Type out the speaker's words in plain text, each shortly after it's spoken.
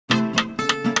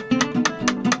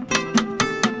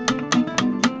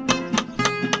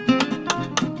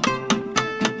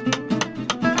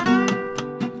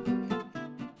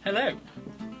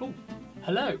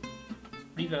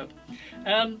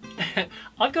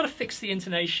I've got to fix the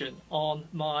intonation on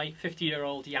my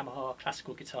 50-year-old Yamaha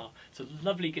classical guitar. It's a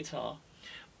lovely guitar,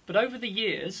 but over the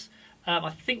years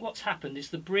I think what's happened is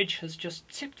the bridge has just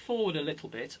tipped forward a little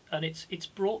bit, and it's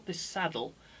brought this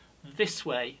saddle this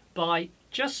way by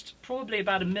just probably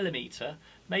about a millimetre,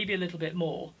 maybe a little bit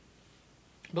more.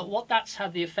 But what that's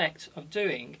had the effect of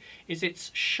doing is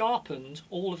it's sharpened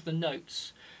all of the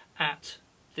notes at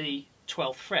the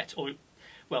 12th fret, or,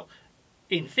 well,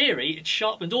 in theory it's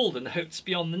sharpened all the notes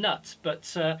beyond the nut, but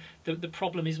the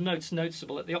problem is most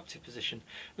noticeable at the octave position.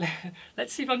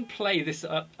 Let's see if I can play this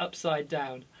upside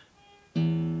down.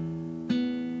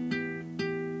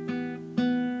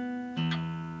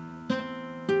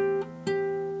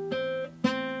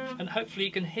 And hopefully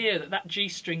you can hear that that G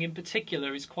string in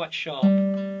particular is quite sharp.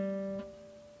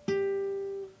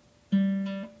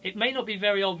 It may not be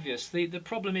very obvious, the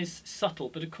problem is subtle,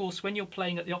 but of course when you're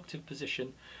playing at the octave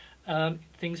position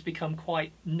things become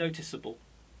quite noticeable.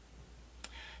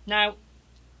 Now,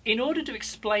 in order to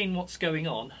explain what's going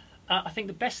on, I think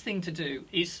the best thing to do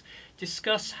is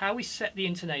discuss how we set the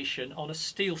intonation on a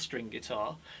steel string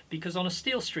guitar, because on a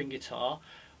steel string guitar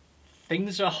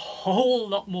things are a whole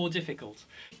lot more difficult.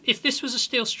 If this was a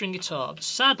steel string guitar, the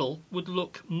saddle would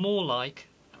look more like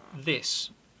this.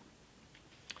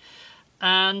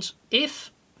 And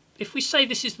if we say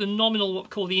this is the nominal, what we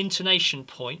call the intonation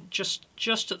point, just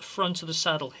at the front of the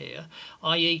saddle here,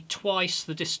 i.e. twice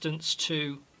the distance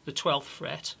to the 12th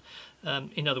fret,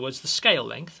 in other words the scale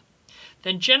length,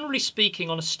 then generally speaking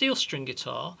on a steel string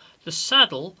guitar the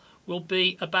saddle will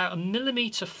be about a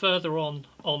millimetre further on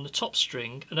the top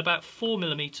string and about 4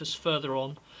 millimetres further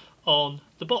on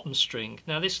the bottom string.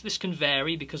 Now this can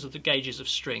vary because of the gauges of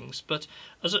strings, but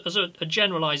as a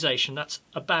generalisation that's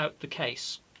about the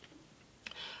case.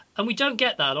 And we don't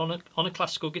get that on a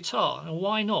classical guitar. And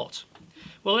why not?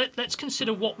 Well, let's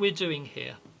consider what we're doing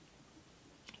here.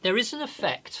 There is an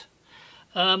effect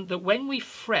that when we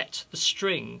fret the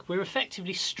string, we're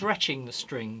effectively stretching the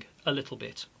string a little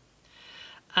bit.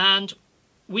 And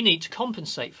we need to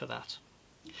compensate for that.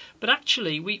 But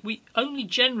actually, we only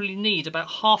generally need about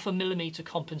 0.5 millimetre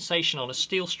compensation on a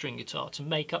steel string guitar to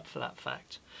make up for that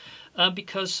fact.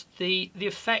 Because the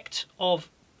effect of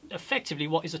effectively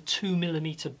what is a 2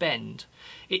 millimetre bend,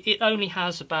 it only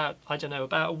has about, I don't know,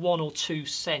 about a 1 or 2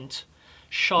 cent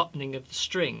sharpening of the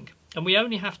string, and we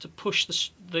only have to push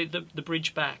the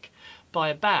bridge back by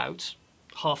about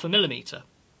 0.5 millimetre,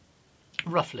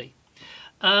 roughly.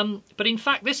 But in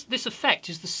fact this effect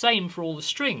is the same for all the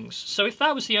strings, so if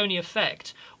that was the only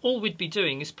effect, all we'd be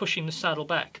doing is pushing the saddle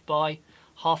back by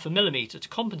 0.5 millimetre to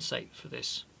compensate for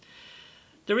this.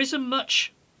 There is a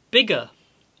much bigger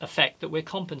effect that we're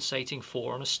compensating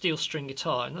for on a steel string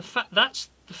guitar, and that's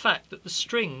the fact that the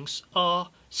strings are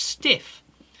stiff,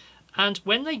 and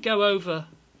when they go over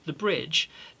the bridge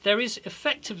there is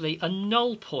effectively a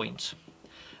null point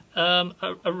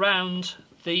around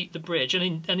the bridge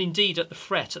and indeed at the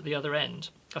fret at the other end.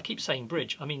 I keep saying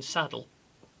bridge, I mean saddle.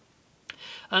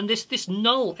 And this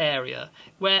null area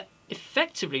where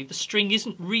effectively the string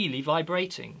isn't really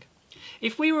vibrating.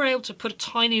 If we were able to put a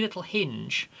tiny little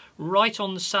hinge right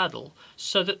on the saddle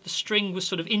so that the string was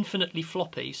sort of infinitely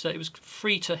floppy, so it was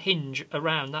free to hinge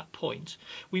around that point,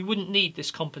 we wouldn't need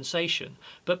this compensation.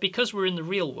 But because we're in the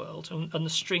real world and the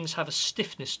strings have a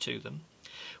stiffness to them,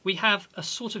 we have a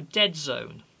sort of dead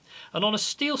zone. And on a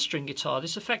steel string guitar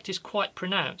this effect is quite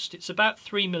pronounced. It's about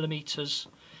 3 millimetres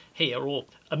here, or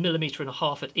 1.5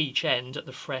 millimetres at each end at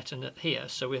the fret and at here,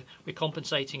 so we're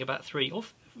compensating about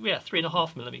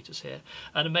 3.5 millimetres here,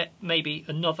 and maybe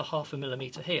another 0.5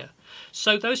 millimetre here.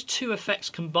 So those two effects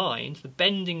combined, the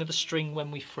bending of the string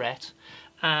when we fret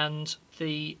and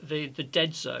the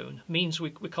dead zone, means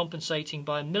we're compensating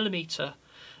by 1 millimetre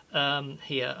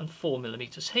here and 4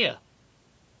 millimetres here.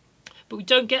 But we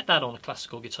don't get that on a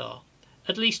classical guitar.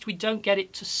 At least we don't get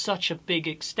it to such a big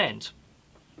extent.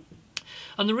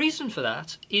 And the reason for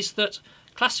that is that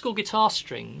classical guitar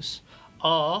strings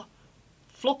are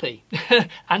floppy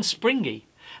and springy.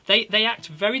 They act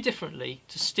very differently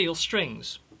to steel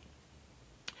strings.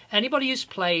 Anybody who's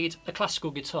played a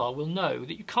classical guitar will know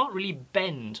that you can't really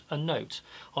bend a note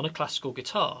on a classical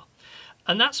guitar.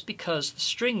 And that's because the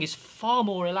string is far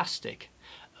more elastic.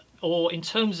 Or in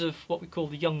terms of what we call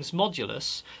the Young's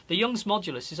modulus, the Young's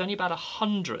modulus is only about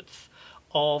 1/100th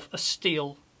of a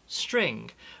steel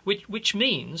string, which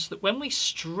means that when we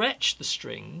stretch the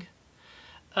string,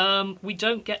 we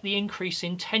don't get the increase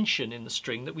in tension in the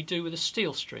string that we do with a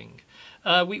steel string.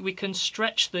 We can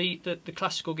stretch the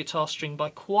classical guitar string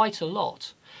by quite a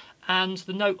lot, and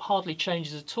the note hardly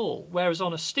changes at all. Whereas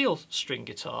on a steel string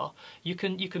guitar, you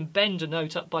can bend a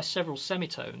note up by several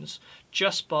semitones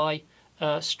just by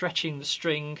stretching the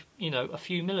string, a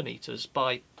few millimeters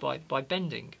by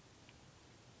bending.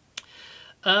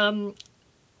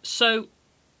 So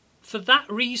for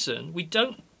that reason, we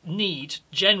don't need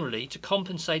generally to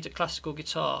compensate a classical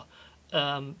guitar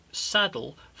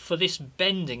saddle for this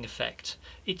bending effect.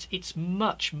 It's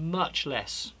much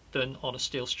less than on a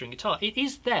steel string guitar. It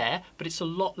is there, but it's a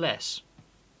lot less.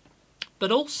 But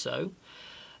also,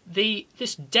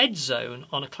 this dead zone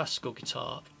on a classical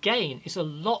guitar, again, is a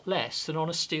lot less than on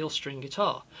a steel string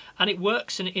guitar, and it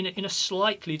works in a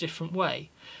slightly different way.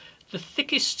 The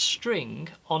thickest string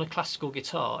on a classical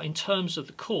guitar in terms of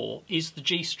the core is the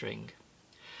G string.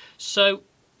 So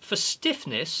for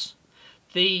stiffness,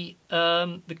 the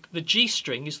G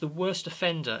string is the worst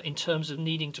offender in terms of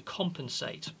needing to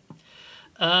compensate.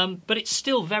 But it's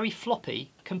still very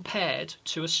floppy compared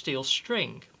to a steel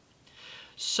string.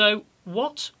 So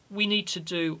what we need to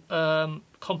do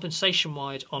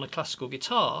compensation-wise on a classical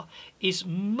guitar is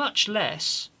much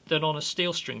less than on a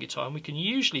steel string guitar, and we can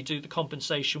usually do the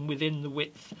compensation within the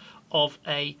width of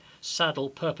a saddle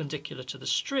perpendicular to the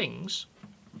strings.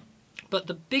 But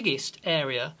the biggest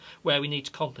area where we need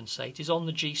to compensate is on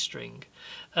the G string,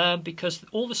 because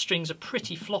all the strings are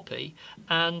pretty floppy,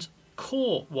 and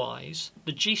core-wise,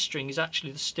 the G string is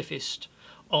actually the stiffest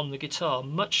on the guitar,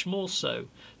 much more so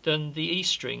than the E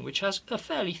string, which has a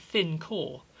fairly thin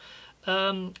core.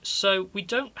 So we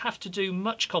don't have to do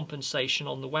much compensation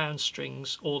on the wound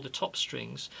strings or the top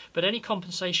strings, but any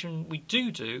compensation we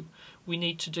do, we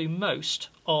need to do most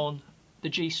on the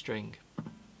G string.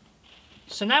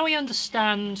 So now we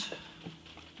understand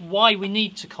why we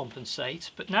need to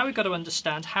compensate, but now we've got to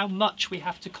understand how much we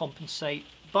have to compensate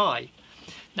by.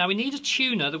 Now we need a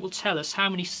tuner that will tell us how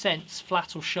many cents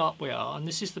flat or sharp we are, and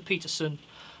this is the Peterson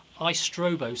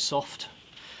iStrobosoft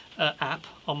app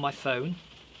on my phone.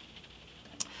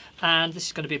 And this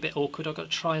is going to be a bit awkward. I've got to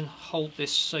try and hold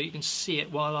this so you can see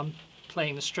it while I'm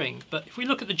playing the string. But if we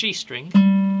look at the G string,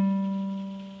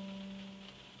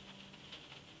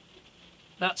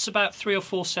 that's about 3 or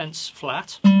 4 cents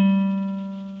flat.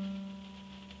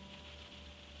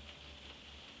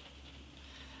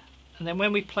 And then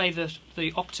when we play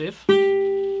the octave,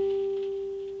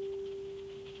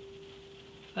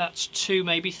 that's 2,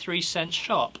 maybe 3 cents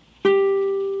sharp.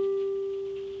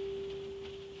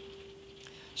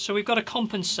 So we've got to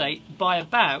compensate by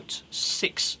about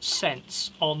 6 cents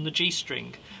on the G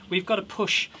string. We've got to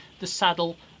push the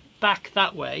saddle back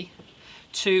that way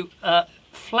to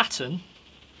flatten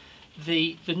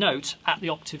the note at the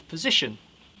octave position.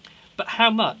 But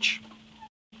how much?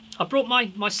 I brought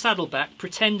my saddle back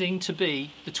pretending to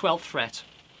be the 12th fret.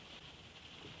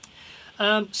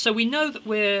 So we know that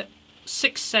we're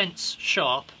 6 cents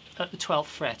sharp at the 12th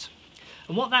fret.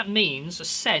 And what that means, a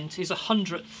cent is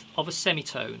 1/100th of a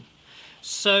semitone.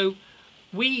 So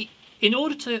in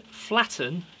order to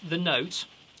flatten the note,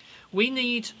 we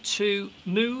need to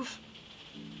move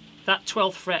that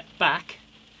 12th fret back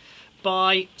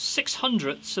by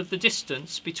 6/100ths of the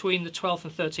distance between the 12th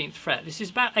and 13th fret. This is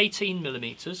about 18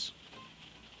 millimeters.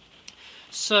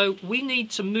 So we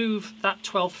need to move that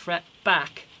 12th fret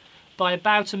back by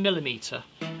about a millimeter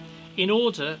in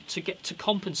order to get to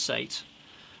compensate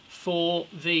for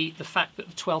the fact that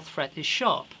the 12th fret is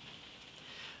sharp.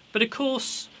 But of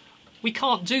course we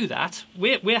can't do that.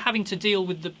 We're having to deal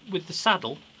with the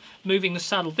saddle, moving the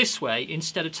saddle this way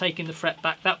instead of taking the fret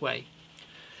back that way.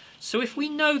 So if we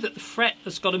know that the fret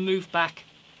has got to move back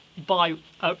by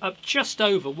just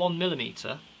over 1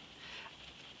 millimeter,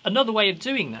 another way of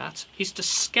doing that is to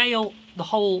scale the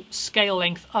whole scale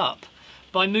length up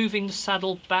by moving the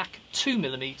saddle back 2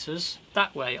 millimeters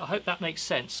that way. I hope that makes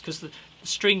sense, because the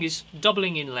string is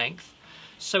doubling in length.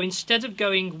 So instead of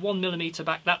going 1 millimeter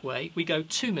back that way, we go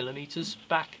 2 millimeters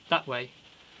back that way.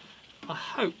 I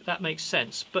hope that makes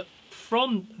sense. But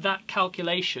from that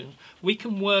calculation, we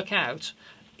can work out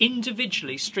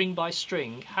individually, string by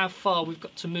string, how far we've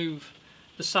got to move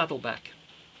the saddle back.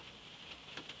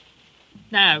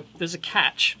 Now, there's a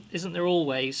catch, isn't there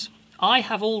always? I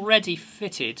have already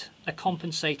fitted a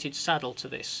compensated saddle to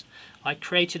this. I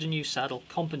created a new saddle,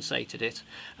 compensated it,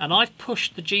 and I've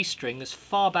pushed the G string as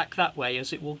far back that way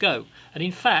as it will go. And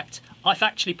in fact, I've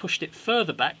actually pushed it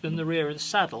further back than the rear of the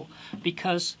saddle,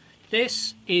 because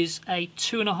this is a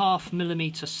 2.5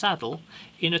 millimeter saddle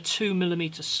in a 2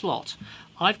 millimeter slot.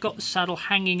 I've got the saddle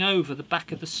hanging over the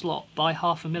back of the slot by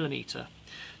 0.5 millimeter.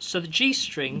 So the G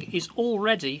string is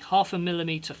already 0.5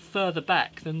 millimeter further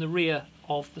back than the rear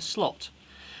of the slot,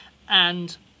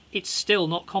 and it's still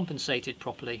not compensated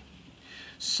properly.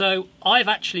 So I've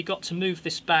actually got to move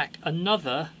this back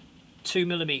another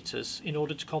 2mm in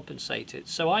order to compensate it.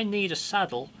 So I need a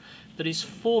saddle that is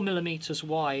 4mm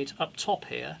wide up top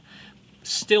here,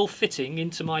 still fitting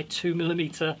into my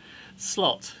 2mm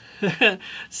slot.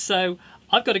 So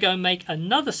I've got to go and make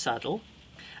another saddle,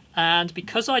 and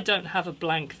because I don't have a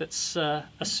blank that's a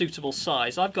suitable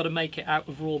size, I've got to make it out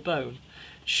of raw bone.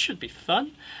 Should be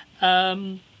fun.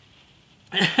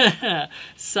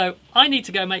 So I need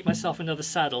to go make myself another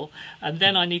saddle, and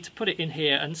then I need to put it in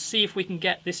here and see if we can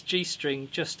get this G-string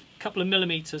just a couple of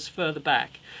millimeters further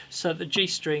back, so that the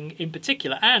G-string in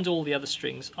particular and all the other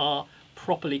strings are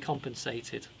properly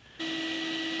compensated.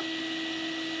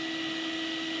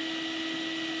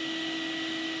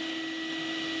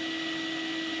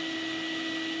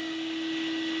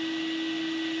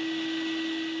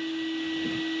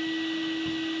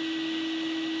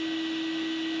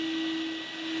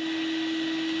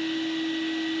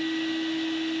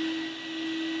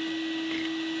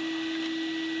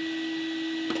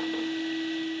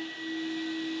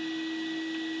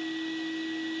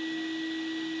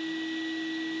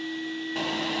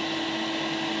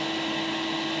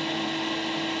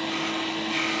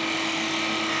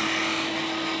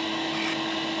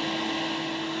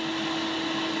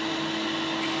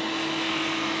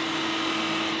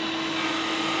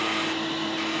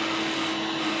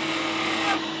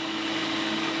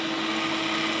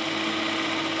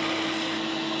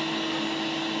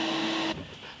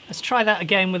 Let's try that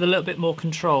again with a little bit more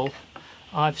control.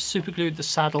 I've superglued the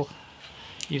saddle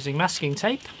using masking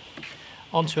tape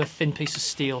onto a thin piece of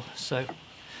steel, so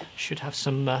should have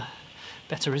some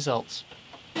better results.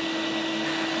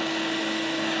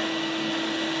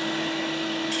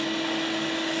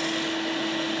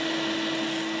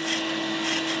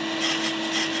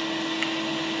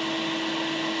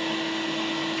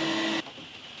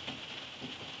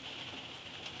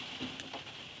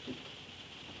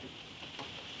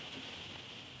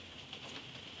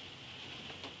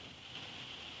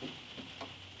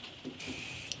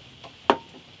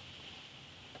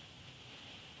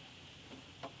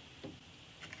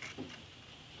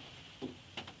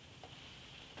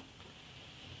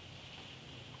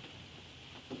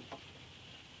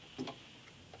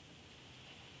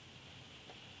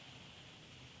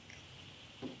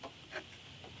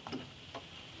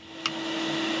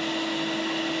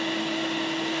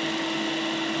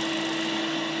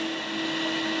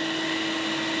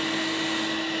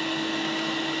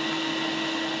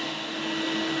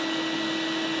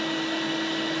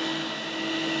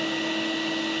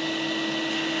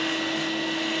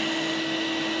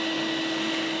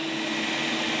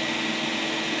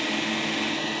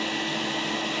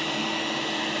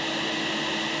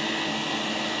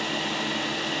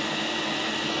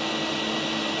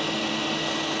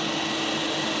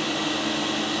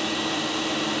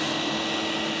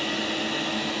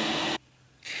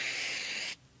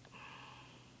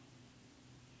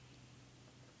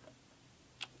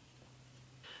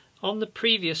 On the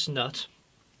previous nut,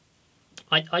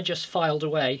 I just filed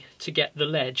away to get the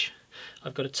ledge.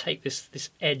 I've got to take this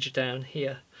edge down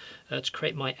here to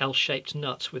create my L-shaped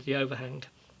nut with the overhang.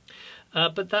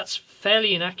 But that's a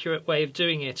fairly inaccurate way of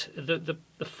doing it.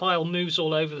 The file moves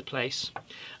all over the place,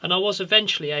 and I was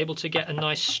eventually able to get a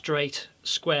nice straight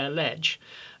square ledge.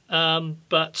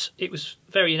 But it was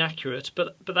very inaccurate,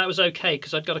 but that was okay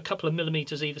because I'd got a couple of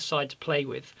millimeters either side to play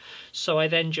with. So I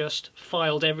then just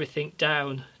filed everything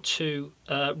down to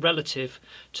relative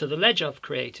to the ledge I've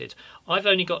created. I've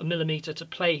only got a millimeter to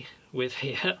play with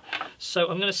here, so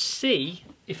I'm going to see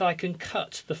if I can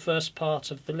cut the first part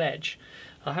of the ledge.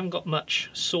 I haven't got much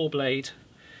saw blade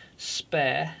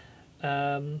spare.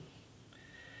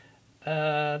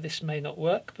 This may not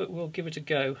work, but we'll give it a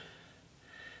go.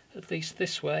 At least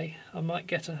this way I might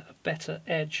get a better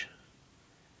edge.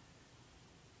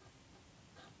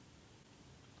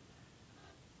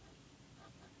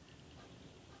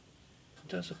 It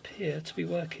does appear to be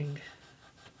working,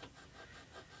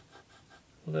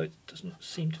 although it doesn't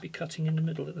seem to be cutting in the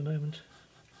middle at the moment.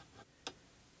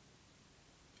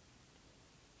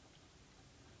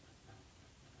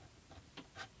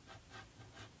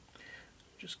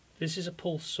 This is a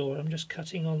pulse saw. I'm just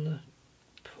cutting on the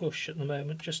push at the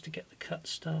moment just to get the cut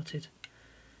started,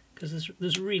 because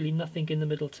there's really nothing in the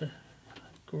middle to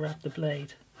grab the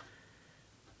blade.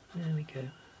 There we go.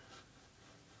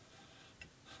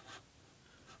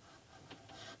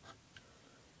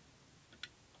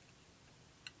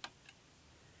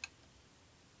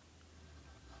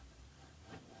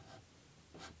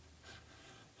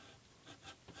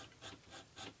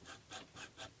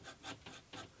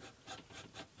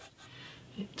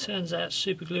 It Turns out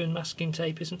super glue and masking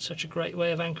tape isn't such a great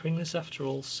way of anchoring this after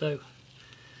all, so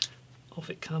off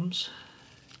it comes,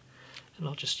 and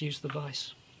I'll just use the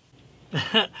vise.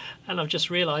 And I've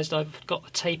just realised I've got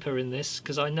a taper in this,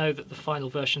 because I know that the final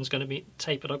version is going to be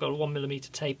tapered. I've got a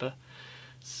 1mm taper,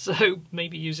 so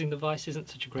maybe using the vise isn't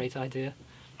such a great idea.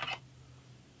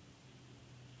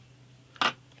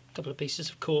 A couple of pieces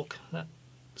of cork, that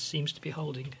seems to be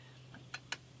holding.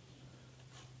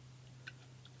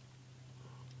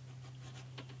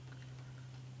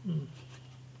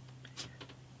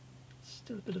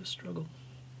 Still a bit of a struggle.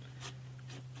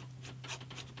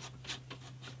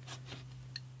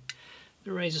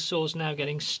 The razor saw's now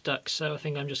getting stuck, so I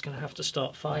think I'm just going to have to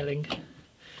start filing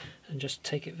and just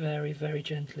take it very, very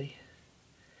gently.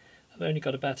 I've only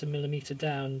got about 1mm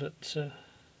down, but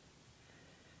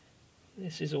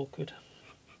this is awkward.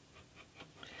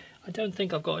 I don't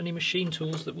think I've got any machine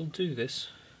tools that will do this.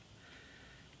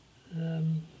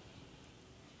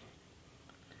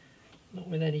 Not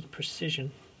with any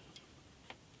precision.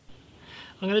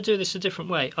 I'm going to do this a different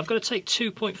way. I've got to take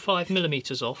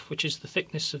 2.5mm off, which is the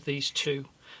thickness of these two,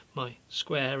 my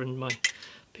square and my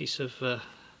piece of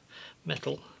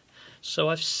metal. So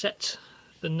I've set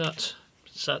the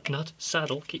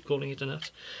saddle, keep calling it a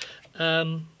nut,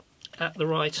 at the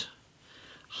right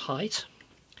height,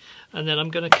 and then I'm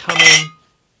going to come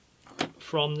in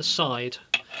from the side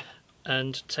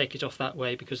and take it off that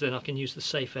way, because then I can use the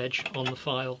safe edge on the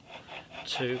file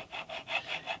to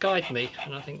guide me,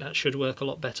 and I think that should work a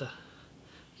lot better.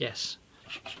 Yes.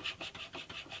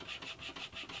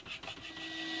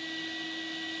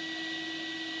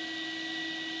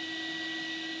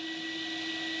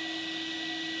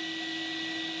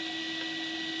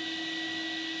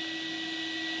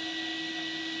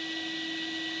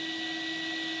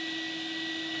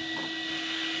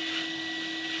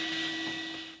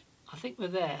 I think we're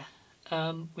there.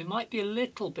 We might be a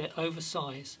little bit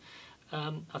oversized.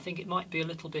 I think it might be a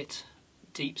little bit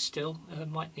deep still.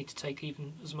 Might need to take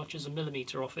even as much as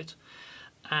 1mm off it.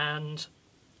 And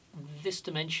this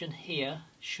dimension here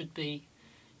should be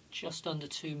just under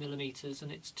 2mm,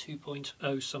 and it's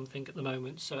 2.0 something at the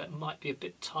moment, so it might be a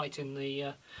bit tight in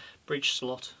the bridge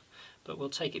slot, but we'll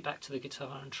take it back to the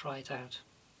guitar and try it out.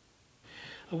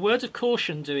 A word of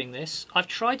caution doing this: I've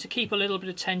tried to keep a little bit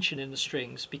of tension in the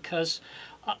strings, because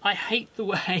I hate the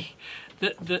way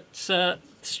that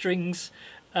strings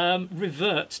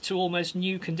revert to almost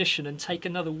new condition and take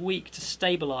another week to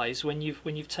stabilise when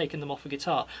you've taken them off a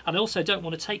guitar. And I also don't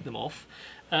want to take them off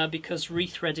because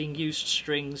rethreading used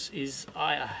strings is,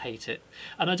 I hate it.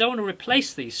 And I don't want to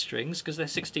replace these strings because they're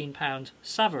 £16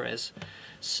 Savarez.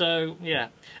 So yeah,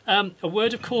 a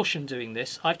word of caution doing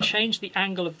this: I've changed the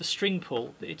angle of the string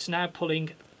pull. It's now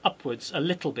pulling upwards a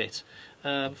little bit,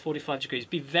 45 degrees.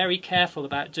 Be very careful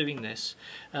about doing this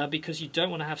because you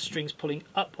don't want to have strings pulling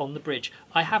up on the bridge.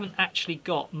 I haven't actually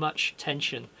got much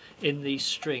tension in these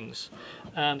strings,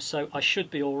 so I should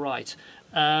be all right.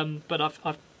 But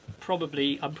I'm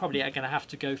probably going to have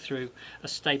to go through a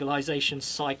stabilisation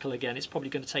cycle again. It's probably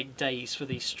going to take days for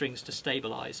these strings to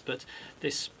stabilise, but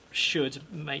this should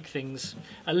make things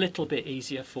a little bit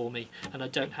easier for me, and I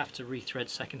don't have to rethread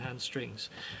second-hand strings.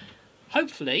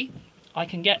 Hopefully I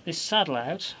can get this saddle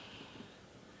out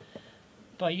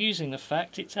by using the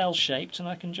fact it's L-shaped, and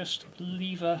I can just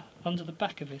lever under the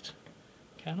back of it.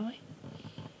 Can I?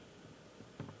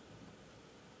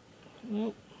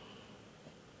 Oh,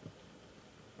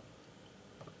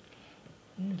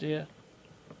 oh dear.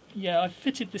 Yeah, I've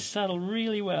fitted this saddle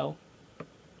really well.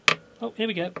 Oh, here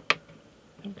we go.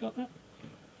 Have we got that?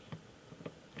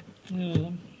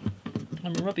 Oh,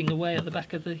 I'm rubbing away at the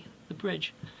back of the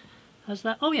bridge. Has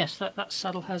that? Oh yes, that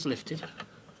saddle has lifted.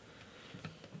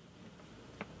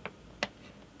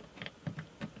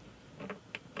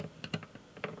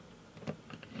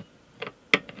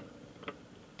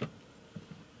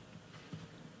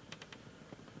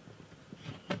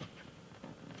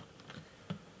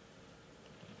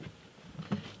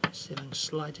 Let's see if I can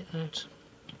slide it out.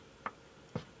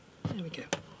 There we go.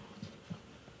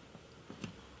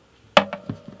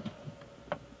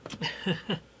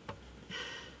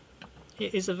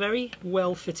 It is a very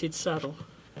well fitted saddle.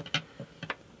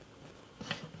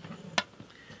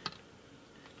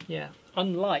 Yeah,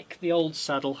 unlike the old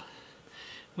saddle,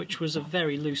 which was a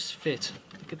very loose fit.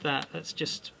 Look at that.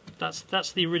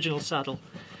 That's the original saddle,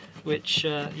 which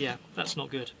yeah, that's not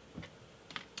good.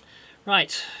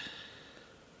 Right,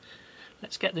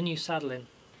 let's get the new saddle in.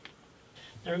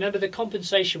 Now remember, the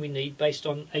compensation we need based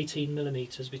on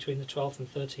 18mm between the 12th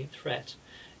and 13th fret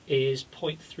is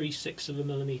 0.36 of a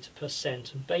millimetre per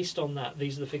cent, and based on that,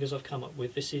 these are the figures I've come up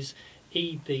with. This is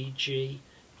E, B, G,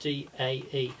 D, A,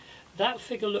 E. That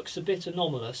figure looks a bit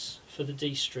anomalous for the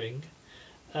D string.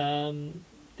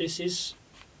 This is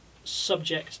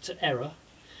subject to error,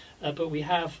 but we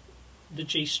have the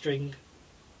G string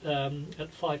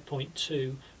at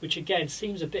 5.2, which again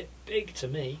seems a bit big to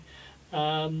me.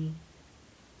 So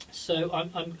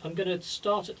I'm going to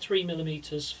start at 3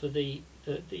 millimeters for the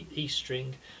E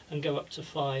string and go up to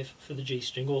 5 for the G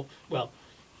string. Or, well,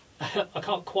 I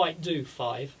can't quite do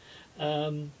 5.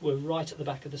 We're right at the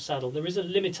back of the saddle. There is a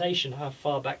limitation how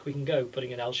far back we can go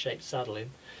putting an L-shaped saddle in,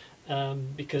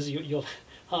 because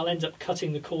I'll end up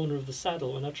cutting the corner of the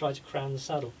saddle when I try to crown the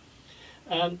saddle.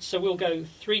 So we'll go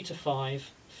 3 to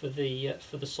 5 for the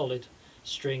solid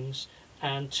strings,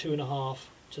 and 2.5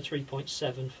 to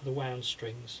 3.7 for the wound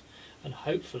strings, and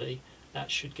hopefully that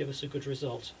should give us a good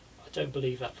result. I don't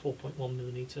believe that 4.1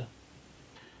 millimetre.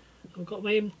 I've got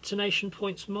my intonation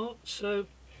points marked, so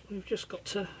we've just got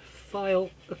to file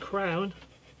the crown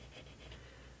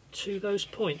to those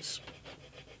points,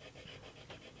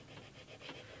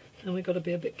 and we've got to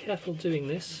be a bit careful doing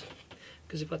this,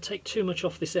 because if I take too much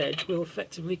off this edge we'll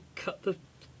effectively cut the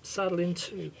saddle in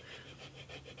two.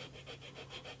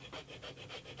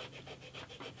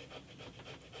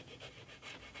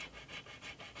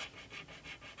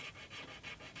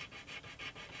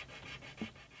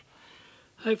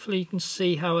 Hopefully you can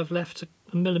see how I've left a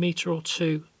millimetre or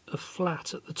two of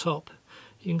flat at the top.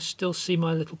 You can still see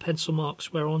my little pencil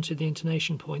marks where I wanted the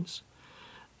intonation points.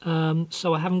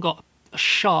 So I haven't got a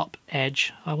sharp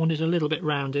edge, I want it a little bit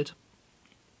rounded.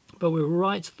 But we're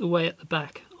right the way at the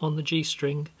back on the G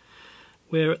string.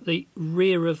 We're at the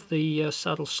rear of the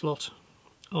saddle slot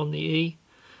on the E,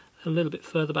 a little bit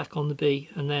further back on the B,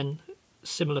 and then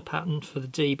similar pattern for the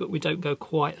D, but we don't go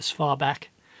quite as far back.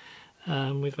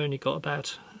 We've only got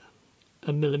about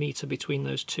a millimetre between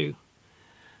those two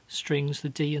strings, the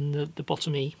D and the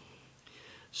bottom E.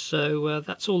 So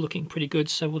that's all looking pretty good,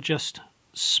 so we'll just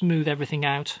smooth everything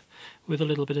out with a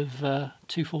little bit of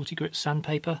 240 grit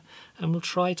sandpaper, and we'll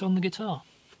try it on the guitar.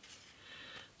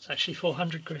 It's actually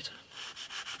 400 grit.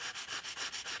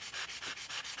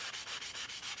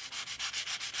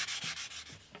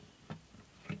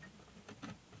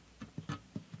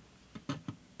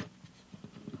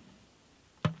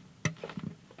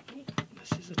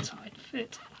 This is a tight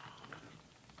fit.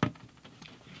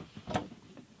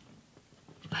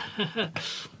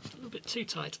 It's a little bit too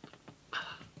tight.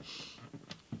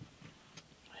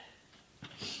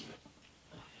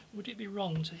 Would it be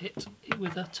wrong to hit it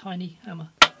with a tiny hammer?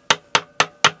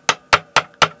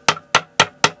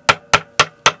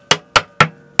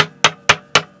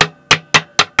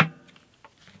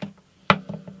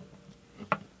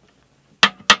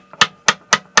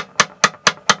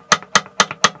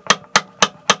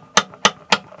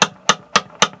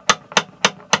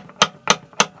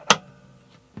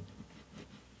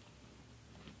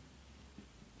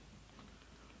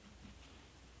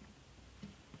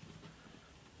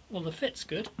 Well, the fit's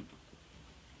good.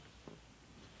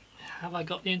 Have I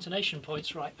got the intonation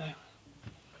points right though?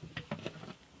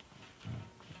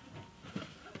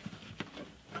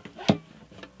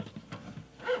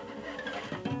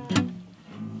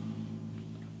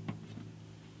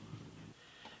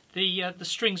 The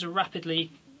strings are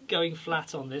rapidly going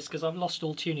flat on this because I've lost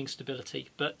all tuning stability,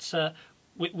 but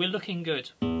we're looking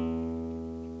good. The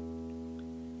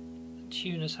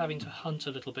tuner's having to hunt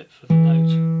a little bit for the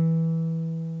note.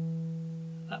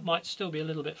 That might still be a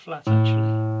little bit flat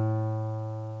actually.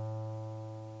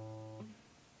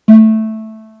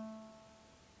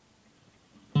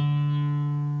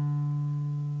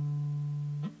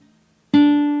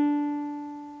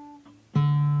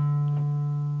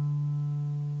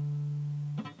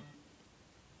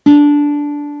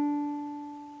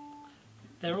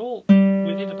 They're all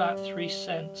within about 3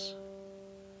 cents,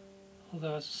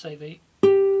 although as I say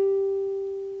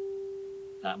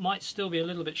that might still be a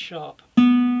little bit sharp.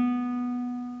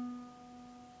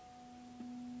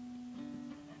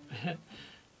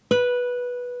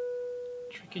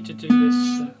 Tricky to do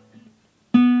this.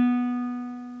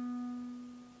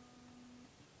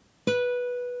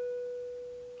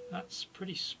 That's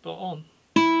pretty spot on.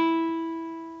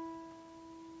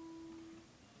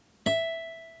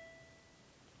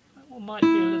 That one might be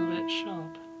a little bit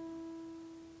sharp.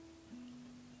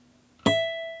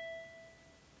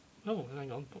 Oh,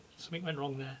 hang on, something went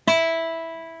wrong there.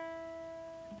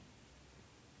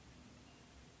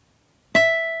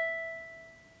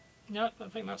 No, I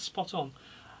think that's spot on.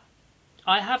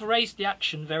 I have raised the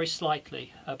action very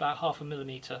slightly, about 0.5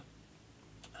 millimetre.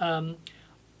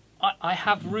 I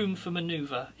have room for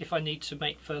manoeuvre if I need to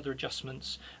make further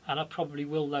adjustments, and I probably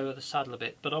will lower the saddle a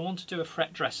bit, but I want to do a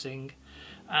fret dressing,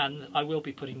 and I will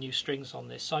be putting new strings on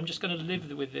this, so I'm just going to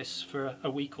live with this for a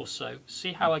week or so,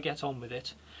 see how I get on with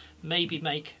it, maybe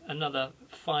make another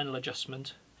final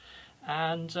adjustment,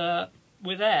 and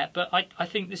we're there. But I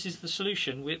think this is the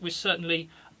solution. We're certainly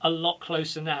a lot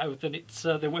closer now than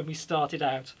than when we started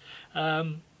out.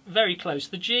 Very close.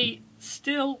 The G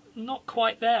still not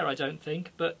quite there, I don't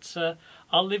think, but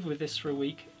I'll live with this for a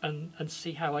week and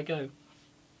see how I go.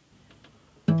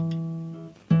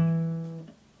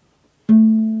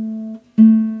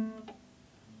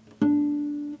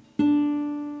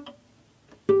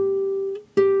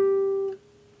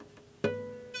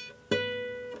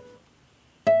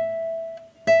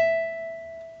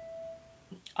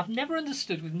 I've never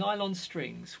understood with nylon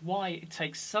strings why it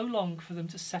takes so long for them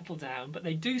to settle down, but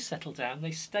they do settle down, they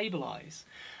stabilise,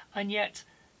 and yet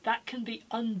that can be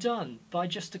undone by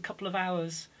just a couple of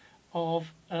hours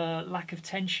of lack of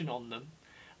tension on them,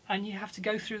 and you have to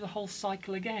go through the whole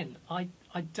cycle again. I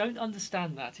don't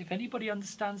understand that. If anybody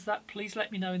understands that, please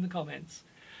let me know in the comments.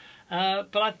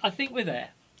 But I think we're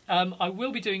there. I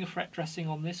will be doing a fret dressing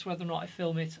on this. Whether or not I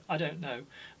film it, I don't know.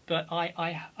 But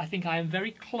I think I am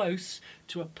very close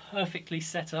to a perfectly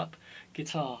set up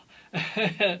guitar.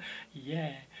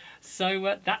 Yeah.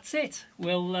 So that's it.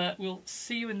 We'll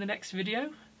see you in the next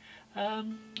video.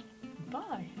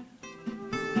 Bye.